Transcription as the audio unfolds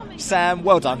Sam,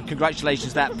 well done.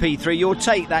 Congratulations, that P3. You'll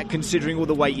take that considering all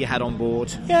the weight you had on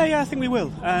board. Yeah, I think we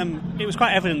will. It was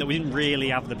quite evident that we didn't really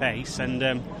have the pace, and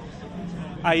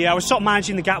I was sort of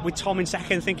managing the gap with Tom in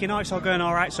second, thinking, it's all going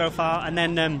all right so far, and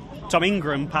then Tom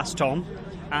Ingram passed Tom,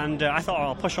 and I thought,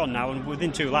 I'll push on now, and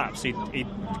within 2 laps he'd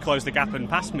closed the gap and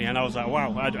passed me, and I was like,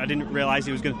 wow, I didn't realise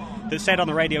he was going to... That said on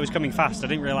the radio he was coming fast. I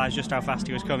didn't realise just how fast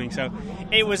he was coming, so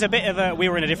it was a bit of a... We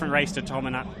were in a different race to Tom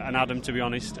and Adam, to be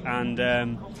honest,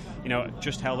 and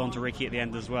just held on to Ricky at the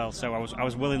end as well, so I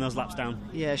was willing those laps down.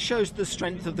 Yeah, shows the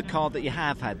strength of the car that you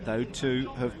have had, though, to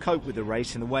have coped with the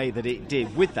race in the way that it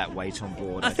did with that weight on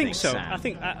board. I think so.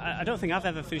 Sam. I don't think I've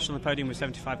ever finished on the podium with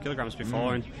 75 kilograms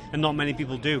before, and not many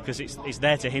people do, because it's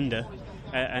there to hinder,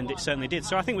 and it certainly did.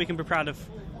 So I think we can be proud of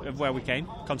where we came,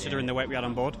 considering the weight we had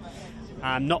on board.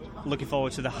 I'm not looking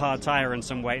forward to the hard tyre and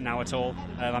some weight now at all.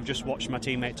 I've just watched my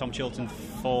teammate Tom Chilton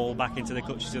fall back into the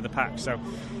clutches of the pack, so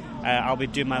I'll be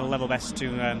doing my level best to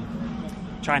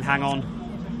try and hang on.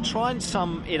 Try and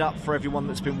sum it up for everyone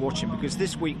that's been watching, because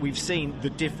this week we've seen the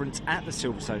difference at the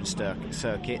Silverstone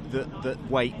circuit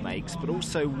that weight makes, but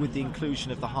also with the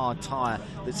inclusion of the hard tyre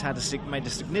that's made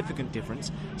a significant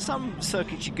difference. Some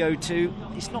circuits you go to,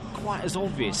 it's not quite as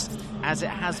obvious as it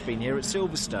has been here at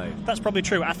Silverstone. That's probably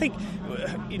true. I think,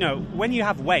 when you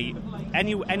have weight,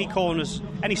 any corners,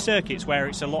 any circuits where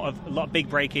it's a lot of big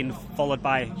braking followed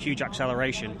by huge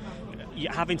acceleration,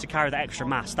 having to carry that extra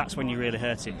mass, that's when you really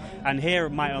hurt it. And here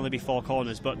it might only be 4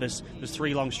 corners, but there's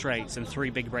 3 long straights and 3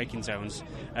 big braking zones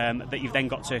that you've then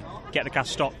got to get the car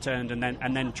stopped, turned, and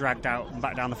then dragged out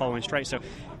back down the following straight. So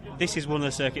this is one of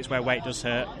the circuits where weight does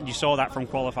hurt. You saw that from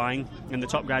qualifying, and the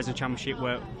top guys in the championship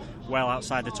were well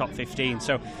outside the top 15.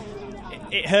 So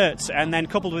it hurts, and then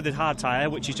coupled with the hard tyre,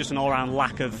 which is just an all-round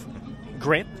lack of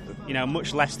grip,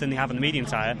 much less than they have on the medium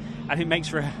tyre, and it makes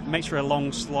for a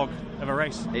long slog of a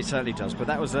race. It certainly does, but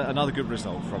that was another good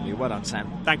result from you. Well done, Sam.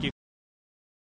 Thank you.